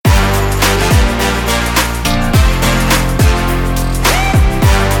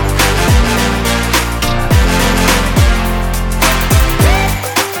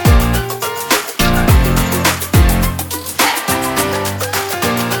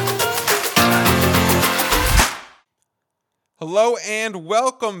Hello and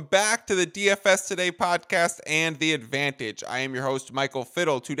welcome back to the DFS Today podcast and The Advantage. I am your host, Michael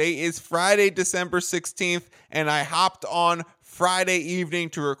Fiddle. Today is Friday, December 16th, and I hopped on Friday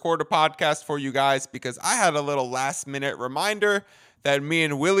evening to record a podcast for you guys because I had a little last-minute reminder that me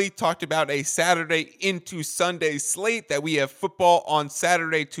and Willie talked about a Saturday into Sunday slate, that we have football on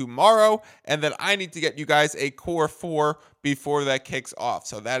Saturday tomorrow, and that I need to get you guys a core four before that kicks off.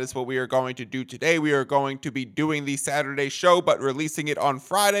 So that is what we are going to do today. We are going to be doing the Saturday show, but releasing it on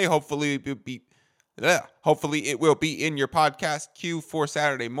Friday. Hopefully it will be in your podcast queue for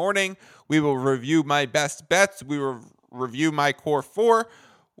Saturday morning. We will review my best bets. We will review my core four.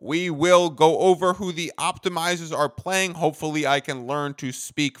 We will go over who the optimizers are playing. Hopefully I can learn to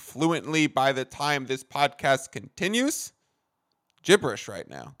speak fluently by the time this podcast continues. Gibberish right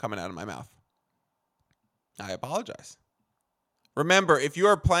now coming out of my mouth. I apologize. Remember, if you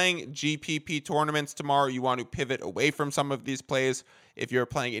are playing GPP tournaments tomorrow, you want to pivot away from some of these plays. If you're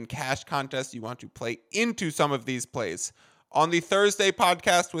playing in cash contests, you want to play into some of these plays. On the Thursday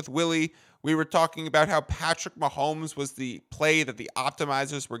podcast with Willie, we were talking about how Patrick Mahomes was the play that the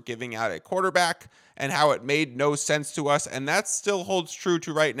optimizers were giving out at quarterback and how it made no sense to us, and that still holds true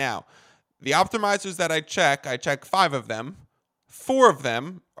to right now. The optimizers that I check 5 of them. 4 of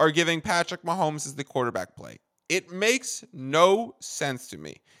them are giving Patrick Mahomes as the quarterback play. It makes no sense to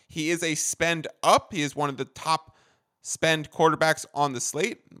me. He is a spend up. He is one of the top spend quarterbacks on the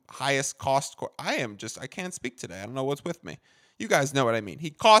slate. Highest cost. I can't speak today. I don't know what's with me. You guys know what I mean. He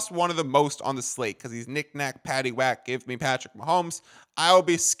cost one of the most on the slate because he's knick-knack, paddywhack, give me Patrick Mahomes. I will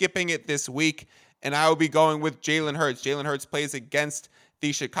be skipping it this week, and I will be going with Jalen Hurts. Jalen Hurts plays against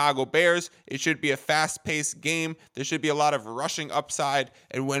the Chicago Bears. It should be a fast-paced game. There should be a lot of rushing upside.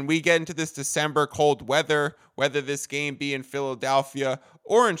 And when we get into this December cold weather, whether this game be in Philadelphia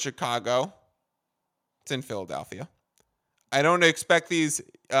or in Chicago, it's in Philadelphia. I don't expect these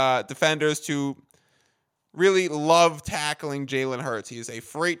defenders to really love tackling Jalen Hurts. He is a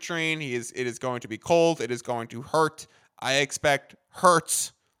freight train. It is going to be cold. It is going to hurt. I expect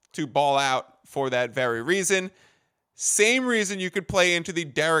Hurts to ball out for that very reason. Same reason you could play into the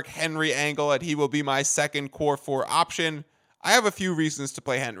Derrick Henry angle, that he will be my second core 4 option. I have a few reasons to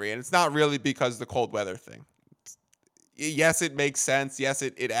play Henry, and it's not really because of the cold weather thing. Yes, it makes sense. Yes,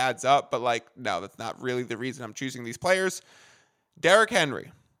 it adds up, but no, that's not really the reason I'm choosing these players. Derrick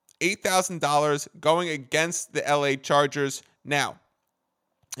Henry, $8,000 going against the LA Chargers. Now,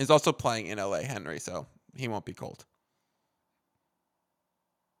 he's also playing in LA, Henry, so he won't be cold.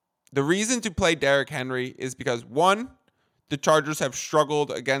 The reason to play Derrick Henry is because, 1, the Chargers have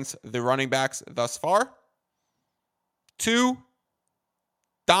struggled against the running backs thus far. 2,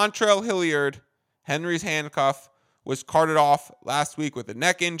 Dontrell Hilliard, Henry's handcuff, was carted off last week with a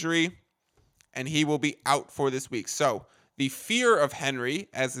neck injury, and he will be out for this week. So the fear of Henry,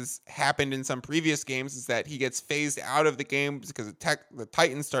 as has happened in some previous games, is that he gets phased out of the game because the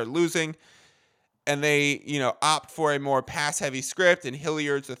Titans start losing, and they, opt for a more pass-heavy script, and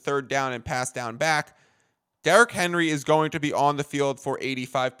Hilliard's a third down and pass down back. Derrick Henry is going to be on the field for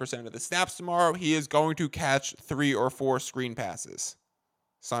 85% of the snaps tomorrow. He is going to catch 3 or 4 screen passes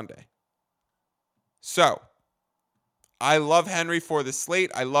Sunday. So, I love Henry for the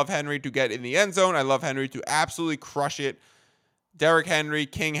slate. I love Henry to get in the end zone. I love Henry to absolutely crush it. Derrick Henry,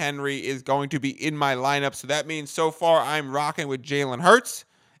 King Henry, is going to be in my lineup. So that means so far I'm rocking with Jalen Hurts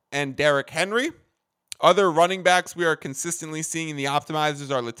and Derrick Henry. Other running backs we are consistently seeing in the optimizers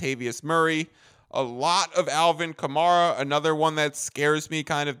are Latavius Murray, a lot of Alvin Kamara, another one that scares me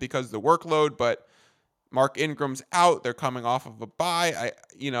kind of because of the workload, but Mark Ingram's out. They're coming off of a bye.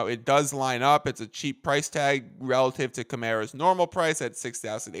 It does line up. It's a cheap price tag relative to Kamara's normal price at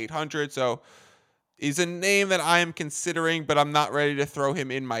 $6,800. So he's a name that I am considering, but I'm not ready to throw him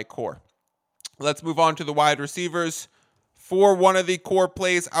in my core. Let's move on to the wide receivers. For one of the core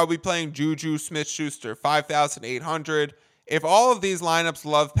plays, I'll be playing Juju Smith-Schuster, $5,800. If all of these lineups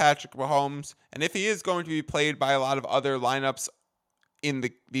love Patrick Mahomes, and if he is going to be played by a lot of other lineups in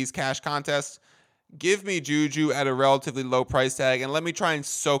these cash contests, give me Juju at a relatively low price tag, and let me try and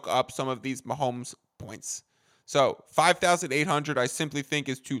soak up some of these Mahomes points. So $5,800 I simply think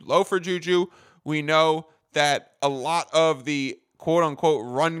is too low for Juju. We know that a lot of the quote-unquote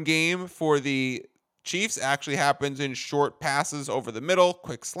run game for the Chiefs actually happens in short passes over the middle,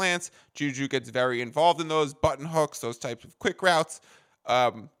 quick slants. Juju gets very involved in those, button hooks, those types of quick routes.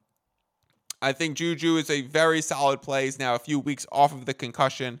 I think Juju is a very solid play. He's now a few weeks off of the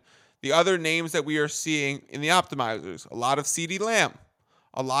concussion. The other names that we are seeing in the optimizers, a lot of CeeDee Lamb,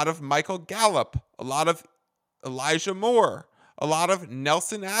 a lot of Michael Gallup, a lot of Elijah Moore, a lot of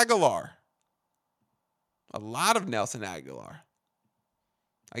Nelson Aguilar. A lot of Nelson Aguilar.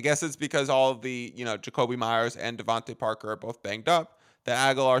 I guess it's because all of the, Jacoby Myers and Devontae Parker are both banged up, that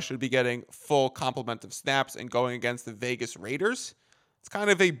Aguilar should be getting full complement of snaps and going against the Vegas Raiders. It's kind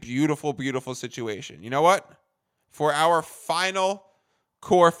of a beautiful, beautiful situation. You know what? For our final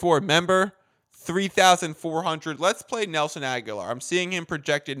Core 4 member, 3,400, let's play Nelson Aguilar. I'm seeing him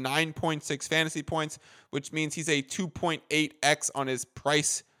projected 9.6 fantasy points, which means he's a 2.8x on his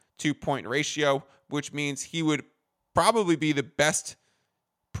price 2-point ratio, which means he would probably be the best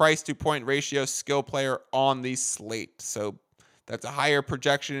price to point ratio skill player on the slate. So that's a higher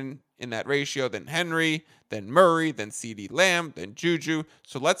projection in that ratio than Henry, than Murray, than CeeDee Lamb, than Juju.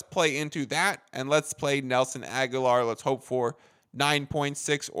 So let's play into that, and let's play Nelson Aguilar. Let's hope for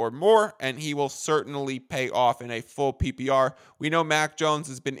 9.6 or more, and he will certainly pay off in a full PPR. We know Mac Jones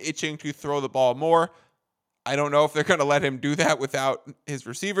has been itching to throw the ball more. I don't know if they're going to let him do that without his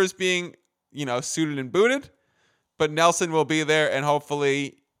receivers being, suited and booted. But Nelson will be there, and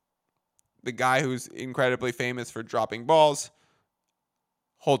hopefully the guy who's incredibly famous for dropping balls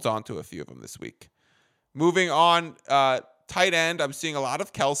holds on to a few of them this week. Moving on, tight end, I'm seeing a lot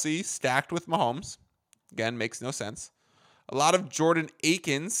of Kelsey stacked with Mahomes. Again, makes no sense. A lot of Jordan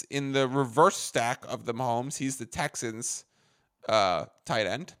Akins in the reverse stack of the Mahomes. He's the Texans tight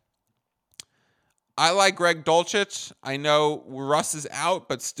end. I like Greg Dulcich. I know Russ is out,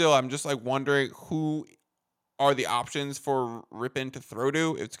 but still, I'm just wondering who are the options for Rippon to throw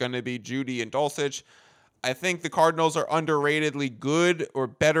to. It's going to be Judy and Dulcich. I think the Cardinals are underratedly good, or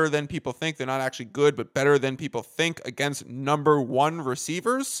better than people think. They're not actually good, but better than people think against number one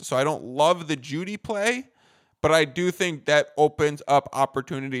receivers. So I don't love the Judy play, but I do think that opens up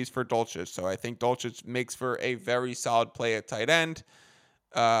opportunities for Dulcich. So I think Dulcich makes for a very solid play at tight end.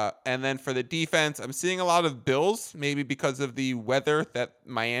 And then for the defense, I'm seeing a lot of Bills, maybe because of the weather that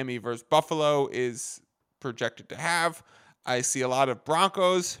Miami versus Buffalo is projected to have. I see a lot of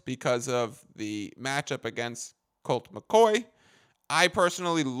Broncos because of the matchup against Colt McCoy. I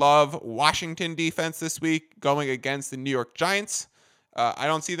personally love Washington defense this week going against the New York Giants. I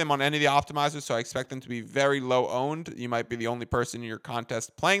don't see them on any of the optimizers, so I expect them to be very low owned. You might be the only person in your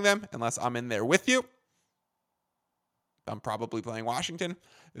contest playing them, unless I'm in there with you. I'm probably playing Washington.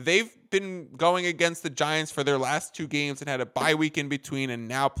 They've been going against the Giants for their last two games and had a bye week in between, and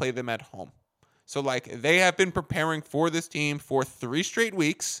now play them at home. So, they have been preparing for this team for 3 straight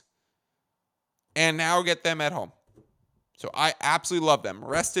weeks and now get them at home. So, I absolutely love them.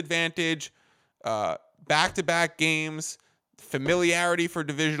 Rest advantage, back-to-back games, familiarity for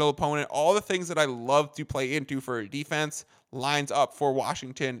divisional opponent, all the things that I love to play into for a defense lines up for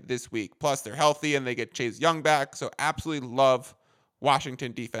Washington this week. Plus, they're healthy and they get Chase Young back. So, absolutely love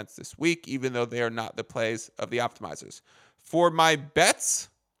Washington defense this week, even though they are not the plays of the optimizers. For my bets,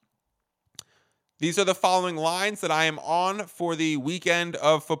 these are the following lines that I am on for the weekend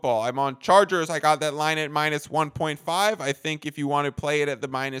of football. I'm on Chargers. I got that line at minus 1.5. I think if you want to play it at the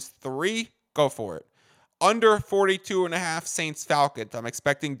minus 3, go for it. Under 42.5 Saints Falcons. I'm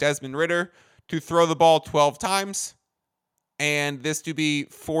expecting Desmond Ridder to throw the ball 12 times and this to be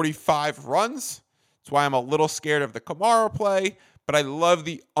 45 runs. That's why I'm a little scared of the Kamara play, but I love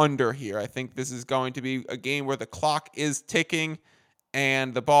the under here. I think this is going to be a game where the clock is ticking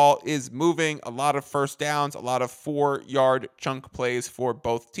and the ball is moving. A lot of first downs, a lot of 4-yard chunk plays for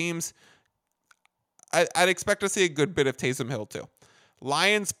both teams. I'd expect to see a good bit of Taysom Hill too.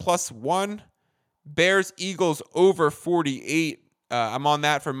 Lions +1. Bears Eagles over 48. I'm on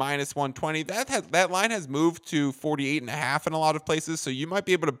that for minus 120. That line has moved to 48.5 in a lot of places, so you might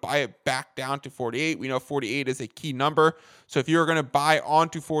be able to buy it back down to 48. We know 48 is a key number, so if you're going to buy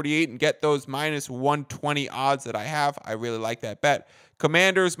onto 48 and get those minus 120 odds that I have, I really like that bet.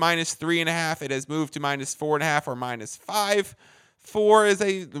 Commanders minus 3.5. It has moved to minus 4.5 or minus 5. 4 is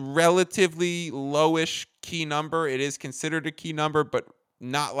a relatively lowish key number. It is considered a key number, but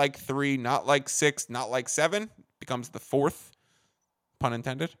not like 3, not like 6, not like 7. Becomes the 4th, pun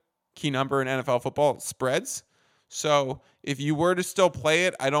intended, key number in NFL football spreads. So if you were to still play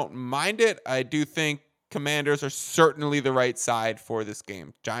it, I don't mind it. I do think Commanders are certainly the right side for this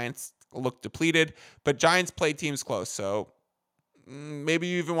game. Giants look depleted, but Giants play teams close. So maybe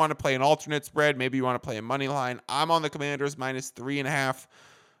you even want to play an alternate spread. Maybe you want to play a money line. I'm on the Commanders minus 3.5.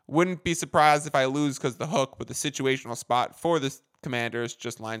 Wouldn't be surprised if I lose because the hook, but the situational spot for the Commanders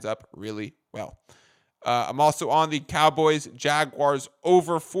just lines up really well. I'm also on the Cowboys Jaguars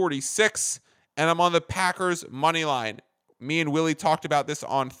over 46, and I'm on the Packers money line. Me and Willie talked about this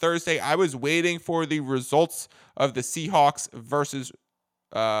on Thursday. I was waiting for the results of the Seahawks versus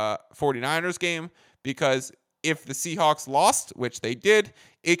 49ers game because if the Seahawks lost, which they did,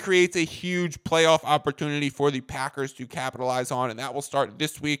 it creates a huge playoff opportunity for the Packers to capitalize on, and that will start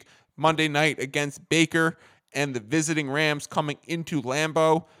this week, Monday night against Baker and the visiting Rams coming into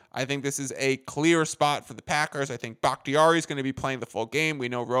Lambeau. I think this is a clear spot for the Packers. I think Bakhtiari is going to be playing the full game. We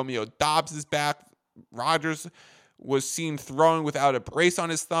know Romeo Doubs is back. Rodgers was seen throwing without a brace on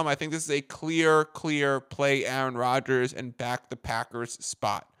his thumb. I think this is a clear play Aaron Rodgers and back the Packers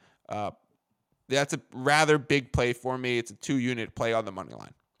spot. That's a rather big play for me. It's a 2-unit play on the money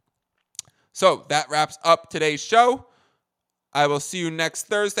line. So that wraps up today's show. I will see you next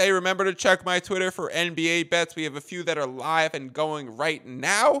Thursday. Remember to check my Twitter for NBA bets. We have a few that are live and going right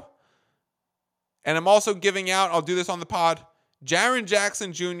now. And I'm also giving out, I'll do this on the pod, Jaren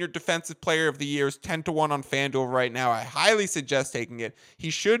Jackson Jr., Defensive Player of the Year, is 10-1 on FanDuel right now. I highly suggest taking it. He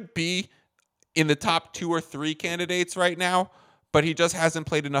should be in the top 2 or 3 candidates right now, but he just hasn't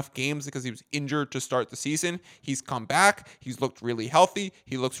played enough games because he was injured to start the season. He's come back. He's looked really healthy.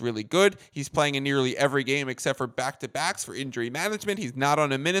 He looks really good. He's playing in nearly every game except for back-to-backs for injury management. He's not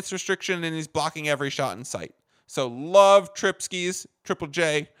on a minutes restriction, and he's blocking every shot in sight. So love Tripsky's, Triple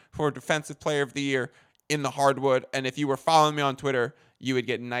J, for Defensive Player of the Year in the hardwood. And if you were following me on Twitter, you would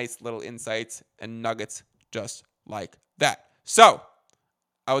get nice little insights and nuggets just like that. So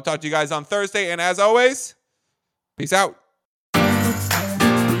I will talk to you guys on Thursday. And as always, peace out.